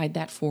provide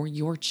that for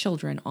your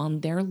children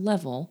on their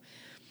level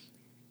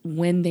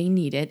when they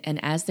need it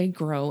and as they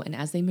grow and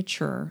as they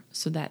mature,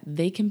 so that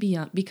they can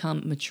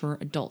become mature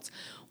adults.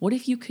 What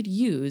if you could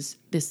use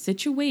this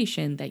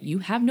situation that you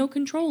have no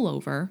control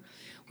over?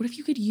 What if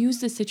you could use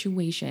this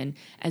situation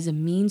as a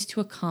means to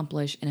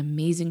accomplish an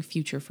amazing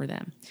future for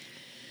them?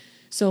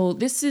 So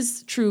this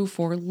is true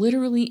for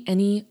literally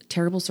any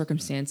terrible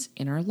circumstance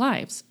in our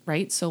lives,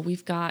 right? So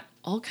we've got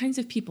all kinds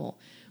of people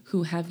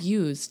who have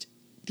used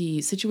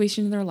the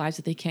situation in their lives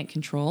that they can't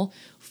control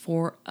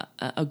for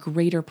a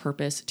greater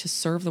purpose, to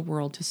serve the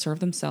world, to serve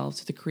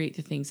themselves, to create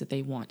the things that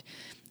they want.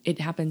 It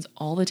happens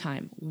all the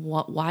time.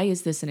 Why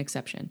is this an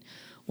exception?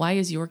 Why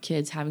is your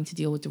kids having to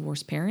deal with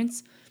divorced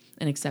parents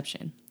an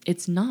exception?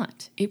 It's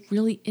not. It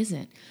really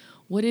isn't.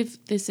 What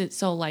if this is,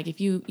 so like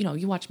if you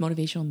watch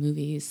motivational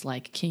movies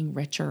like King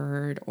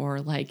Richard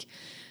or like,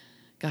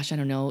 gosh, I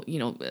don't know,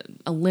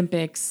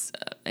 Olympics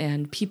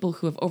and people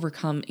who have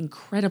overcome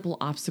incredible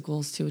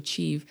obstacles to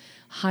achieve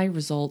high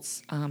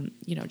results,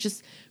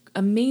 just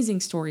amazing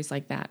stories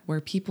like that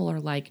where people are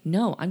like,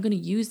 no, I'm going to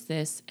use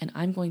this and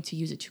I'm going to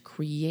use it to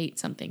create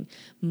something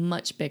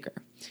much bigger.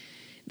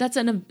 That's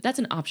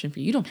an option for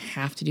you. You don't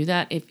have to do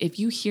that. If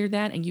you hear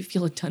that and you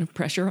feel a ton of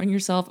pressure on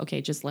yourself,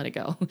 okay, just let it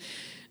go.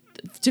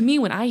 To me,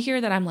 when I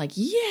hear that, I'm like,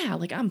 yeah,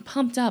 like I'm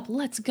pumped up,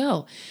 let's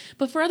go.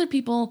 But for other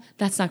people,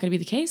 that's not going to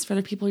be the case. For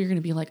other people, you're going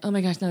to be like, oh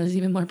my gosh, now there's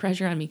even more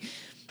pressure on me.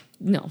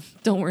 No,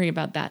 don't worry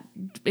about that.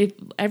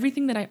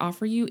 Everything that I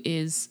offer you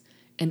is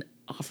an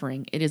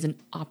offering. It is an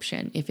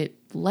option. If it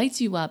lights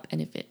you up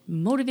and if it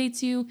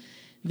motivates you,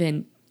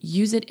 then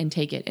use it and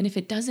take it. And if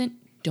it doesn't,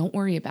 don't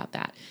worry about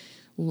that.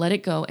 Let it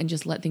go and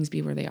just let things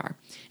be where they are.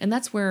 And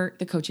that's where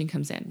the coaching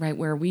comes in, right?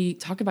 Where we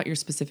talk about your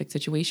specific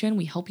situation.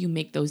 We help you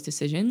make those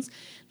decisions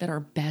that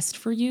are best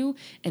for you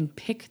and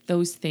pick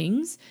those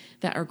things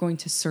that are going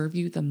to serve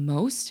you the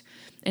most.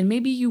 And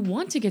maybe you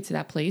want to get to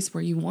that place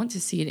where you want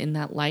to see it in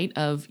that light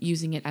of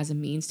using it as a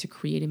means to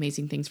create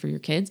amazing things for your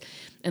kids.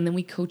 And then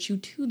we coach you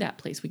to that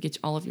place. We get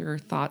all of your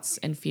thoughts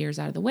and fears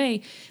out of the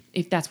way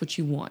if that's what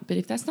you want. But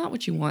if that's not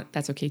what you want,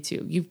 that's okay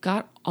too. You've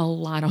got a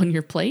lot on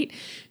your plate.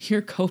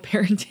 You're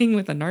co-parenting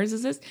with a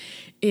narcissist.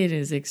 It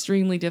is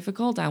extremely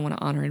difficult. I want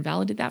to honor and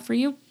validate that for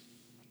you.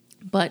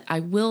 But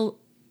I will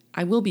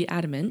be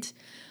adamant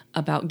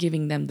about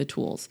giving them the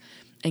tools.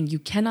 And you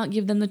cannot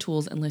give them the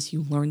tools unless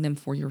you learn them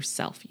for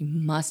yourself. You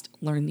must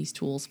learn these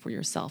tools for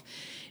yourself.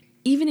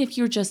 Even if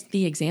you're just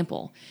the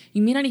example,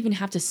 you may not even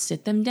have to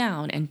sit them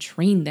down and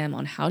train them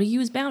on how to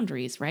use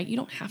boundaries, right? You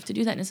don't have to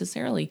do that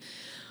necessarily.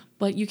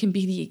 but you can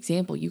be the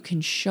example. You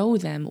can show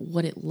them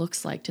what it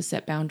looks like to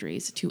set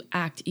boundaries, to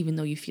act even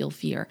though you feel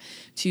fear,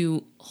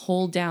 to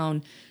hold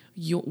down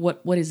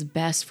what is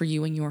best for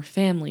you and your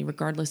family,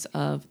 regardless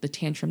of the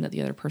tantrum that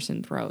the other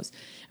person throws.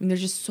 I mean,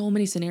 there's just so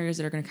many scenarios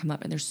that are going to come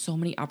up, and there's so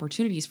many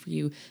opportunities for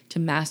you to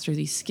master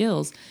these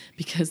skills,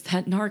 because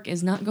that narc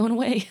is not going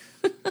away.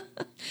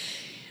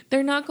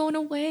 They're not going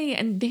away,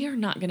 and they are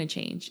not going to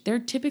change. They're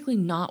typically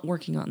not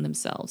working on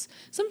themselves.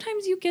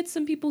 Sometimes you get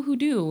some people who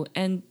do,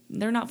 and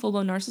they're not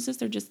full-blown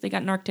narcissists. They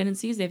got narc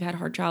tendencies. They've had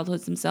hard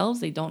childhoods themselves.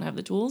 They don't have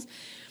the tools.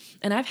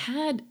 And I've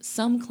had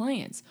some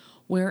clients,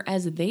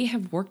 whereas they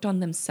have worked on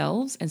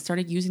themselves and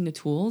started using the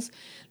tools,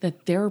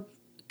 that their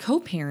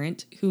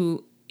co-parent,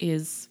 who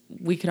is,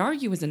 we could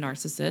argue, is a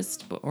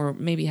narcissist or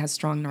maybe has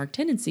strong narc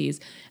tendencies,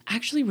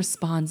 actually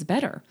responds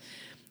better.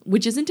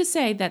 Which isn't to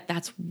say that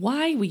that's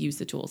why we use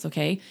the tools,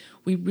 okay?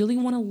 We really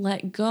want to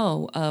let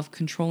go of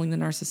controlling the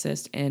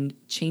narcissist and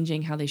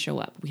changing how they show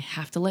up. We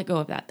have to let go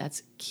of that.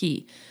 That's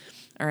key,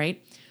 all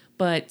right?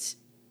 But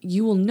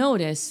you will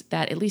notice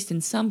that, at least in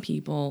some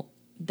people,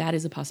 that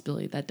is a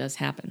possibility that does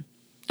happen.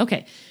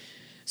 Okay,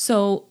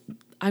 so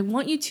I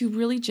want you to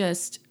really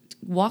just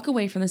walk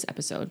away from this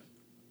episode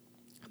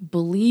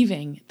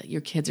believing that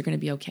your kids are going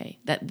to be okay,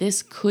 that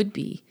this could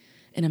be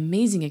an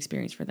amazing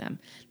experience for them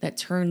that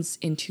turns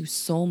into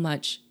so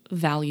much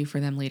value for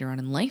them later on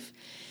in life,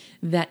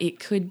 that it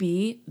could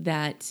be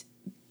that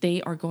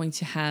they are going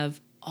to have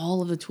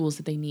all of the tools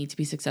that they need to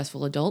be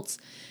successful adults,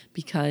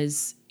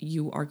 because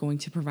you are going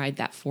to provide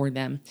that for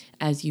them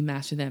as you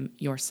master them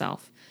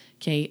yourself.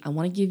 Okay, I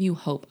want to give you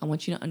hope. I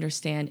want you to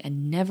understand,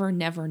 and never,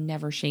 never,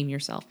 never shame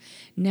yourself.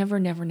 Never,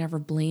 never, never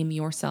blame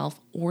yourself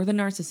or the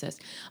narcissist.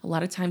 A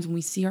lot of times when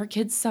we see our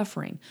kids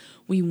suffering,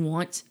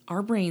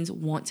 our brains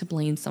want to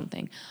blame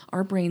something.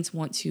 Our brains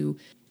want to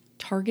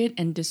target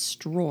and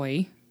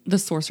destroy the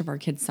source of our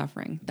kids'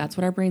 suffering. That's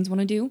what our brains want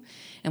to do.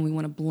 And we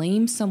want to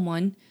blame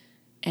someone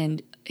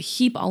and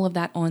heap all of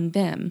that on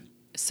them,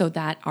 so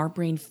that our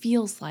brain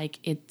feels like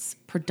it's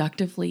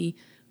productively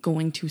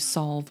going to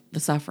solve the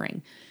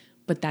suffering.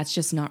 But that's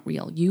just not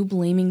real. You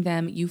blaming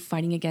them, you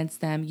fighting against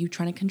them, you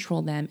trying to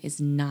control them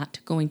is not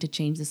going to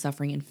change the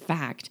suffering. In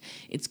fact,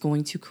 it's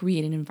going to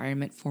create an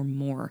environment for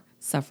more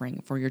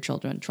suffering for your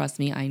children. Trust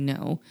me, I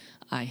know.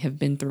 I have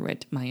been through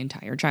it my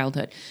entire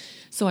childhood.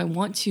 So I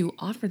want to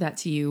offer that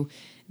to you,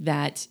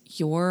 that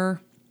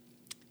your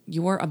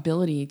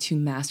ability to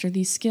master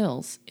these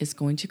skills is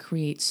going to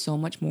create so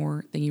much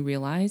more than you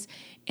realize,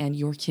 and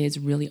your kids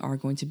really are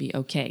going to be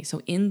okay.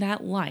 So in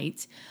that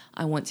light,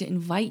 I want to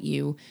invite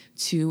you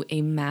to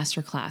a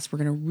masterclass. We're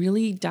going to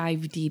really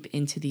dive deep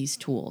into these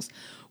tools.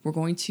 We're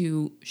going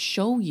to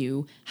show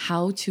you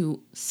how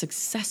to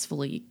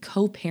successfully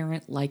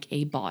co-parent like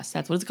a boss.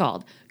 That's what it's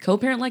called.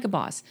 Co-parent like a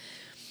boss.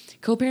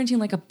 Co-parenting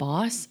like a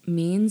boss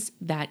means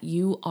that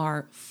you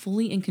are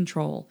fully in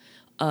control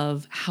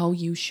of how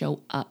you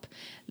show up,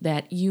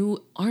 that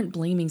you aren't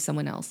blaming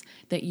someone else,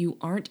 that you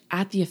aren't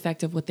at the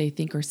effect of what they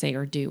think or say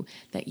or do,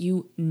 that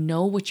you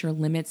know what your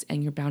limits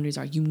and your boundaries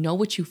are. You know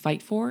what you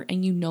fight for,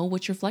 and you know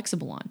what you're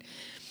flexible on.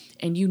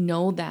 And you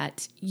know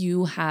that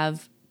you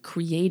have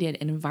created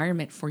an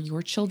environment for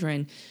your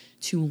children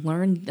to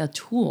learn the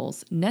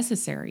tools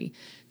necessary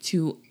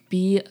to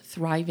be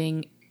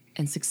thriving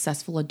and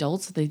successful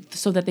adults,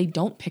 so that they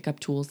don't pick up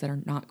tools that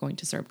are not going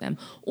to serve them.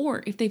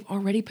 Or if they've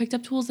already picked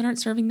up tools that aren't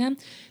serving them,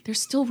 they're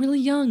still really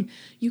young.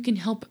 You can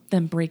help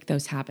them break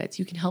those habits.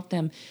 You can help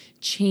them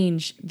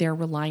change their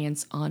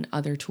reliance on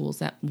other tools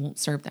that won't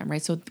serve them,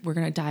 right? So we're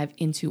going to dive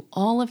into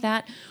all of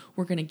that.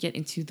 We're going to get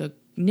into the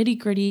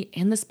nitty-gritty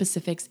and the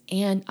specifics,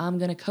 and I'm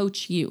going to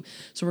coach you.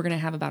 So we're going to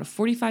have about a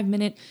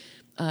 45-minute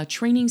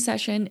training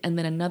session, and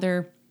then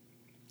another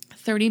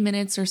 30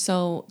 minutes or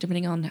so,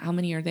 depending on how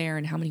many are there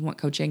and how many want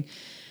coaching,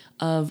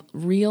 of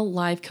real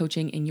live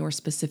coaching in your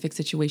specific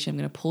situation. I'm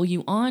going to pull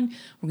you on.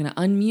 We're going to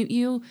unmute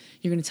you.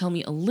 You're going to tell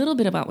me a little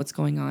bit about what's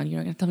going on. You're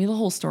not going to tell me the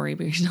whole story,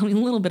 but you're going to tell me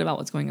a little bit about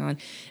what's going on.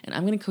 And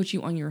I'm going to coach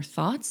you on your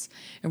thoughts,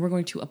 and we're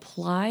going to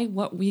apply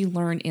what we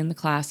learn in the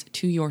class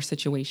to your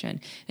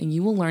situation. And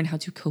you will learn how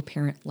to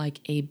co-parent like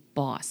a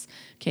boss.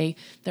 Okay.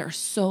 There are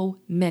so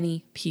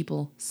many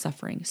people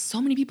suffering. So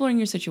many people are in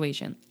your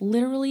situation.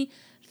 Literally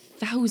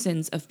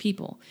thousands of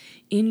people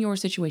in your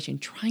situation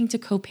trying to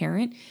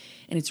co-parent,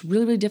 and it's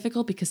really, really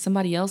difficult because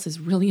somebody else is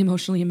really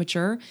emotionally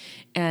immature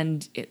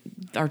and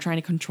are trying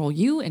to control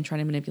you and trying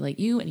to manipulate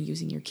you and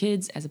using your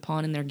kids as a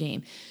pawn in their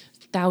game.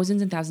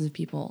 Thousands and thousands of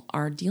people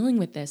are dealing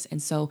with this,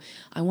 and so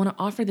I want to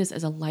offer this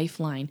as a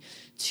lifeline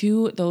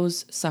to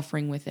those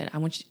suffering with it. I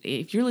want you,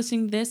 if you're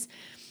listening to this,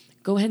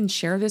 go ahead and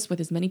share this with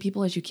as many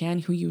people as you can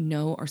who you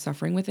know are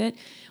suffering with it.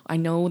 I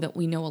know that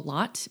we know a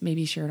lot.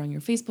 Maybe share it on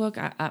your Facebook.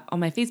 On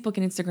my Facebook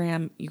and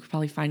Instagram, you can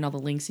probably find all the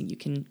links, and you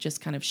can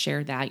just kind of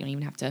share that. You don't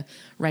even have to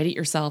write it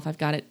yourself. I've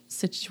got it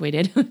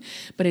situated.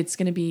 But it's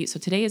going to be, so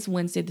today is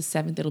Wednesday the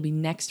 7th. It'll be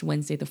next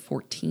Wednesday the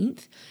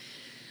 14th,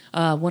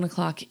 1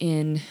 o'clock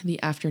in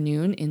the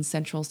afternoon in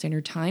Central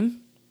Standard Time.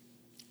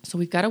 So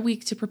we've got a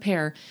week to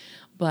prepare.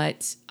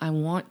 But I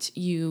want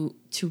you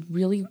to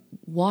really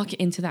walk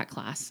into that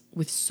class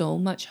with so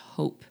much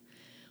hope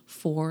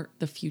for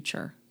the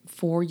future,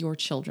 for your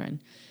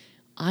children.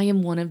 I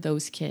am one of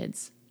those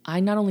kids. I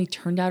not only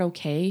turned out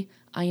okay,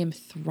 I am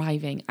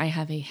thriving. I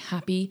have a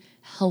happy,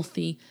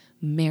 healthy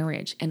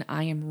marriage, and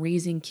I am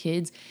raising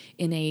kids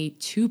in a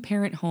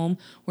 2-parent home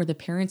where the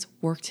parents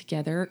work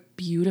together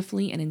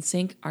beautifully and in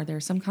sync. Are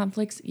there some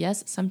conflicts?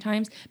 Yes,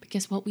 sometimes, but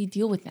guess what? We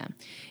deal with them,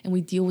 and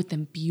we deal with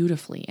them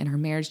beautifully, and our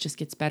marriage just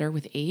gets better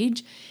with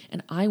age.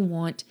 And I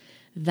want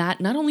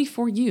that not only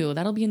for you,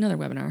 that'll be another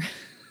webinar.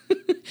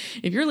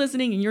 If you're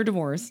listening and you're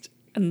divorced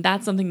and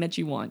that's something that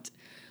you want,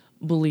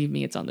 believe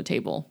me, it's on the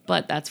table,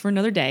 but that's for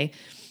another day.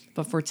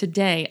 But for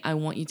today, I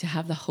want you to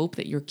have the hope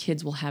that your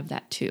kids will have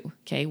that too,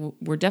 okay?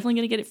 We're definitely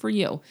going to get it for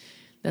you.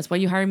 That's why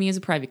you hire me as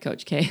a private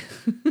coach, okay?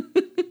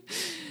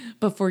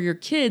 But for your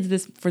kids,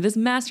 this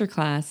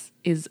masterclass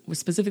is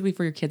specifically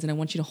for your kids, and I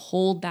want you to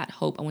hold that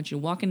hope. I want you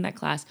to walk in that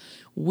class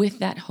with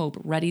that hope,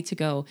 ready to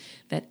go,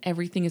 that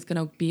everything is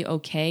going to be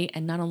okay.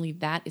 And not only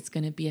that, it's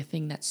going to be a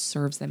thing that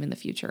serves them in the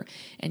future.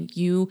 And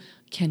you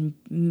can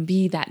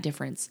be that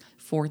difference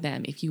for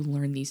them if you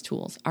learn these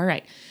tools. All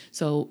right,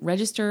 so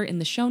register in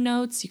the show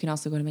notes. You can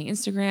also go to my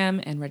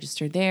Instagram and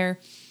register there.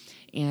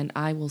 And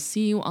I will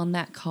see you on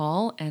that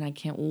call. And I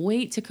can't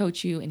wait to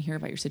coach you and hear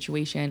about your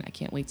situation. I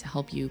can't wait to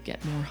help you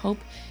get more hope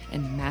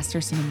and master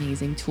some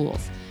amazing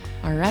tools.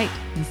 All right,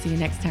 I'll see you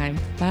next time.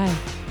 Bye.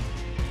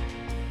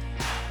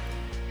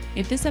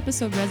 If this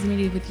episode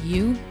resonated with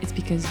you, it's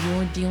because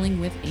you're dealing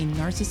with a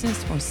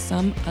narcissist or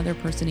some other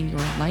person in your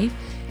life,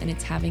 and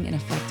it's having an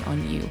effect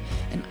on you.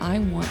 And I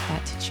want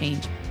that to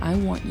change. I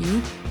want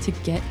you to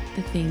get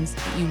the things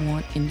that you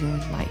want in your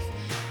life.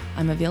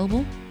 I'm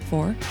available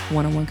for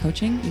one-on-one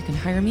coaching. You can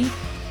hire me.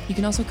 You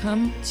can also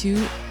come to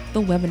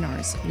the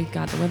webinars. We've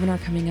got the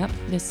webinar coming up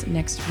this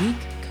next week,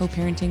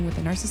 Co-Parenting with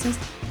a Narcissist.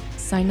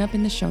 Sign up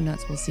in the show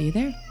notes. We'll see you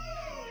there.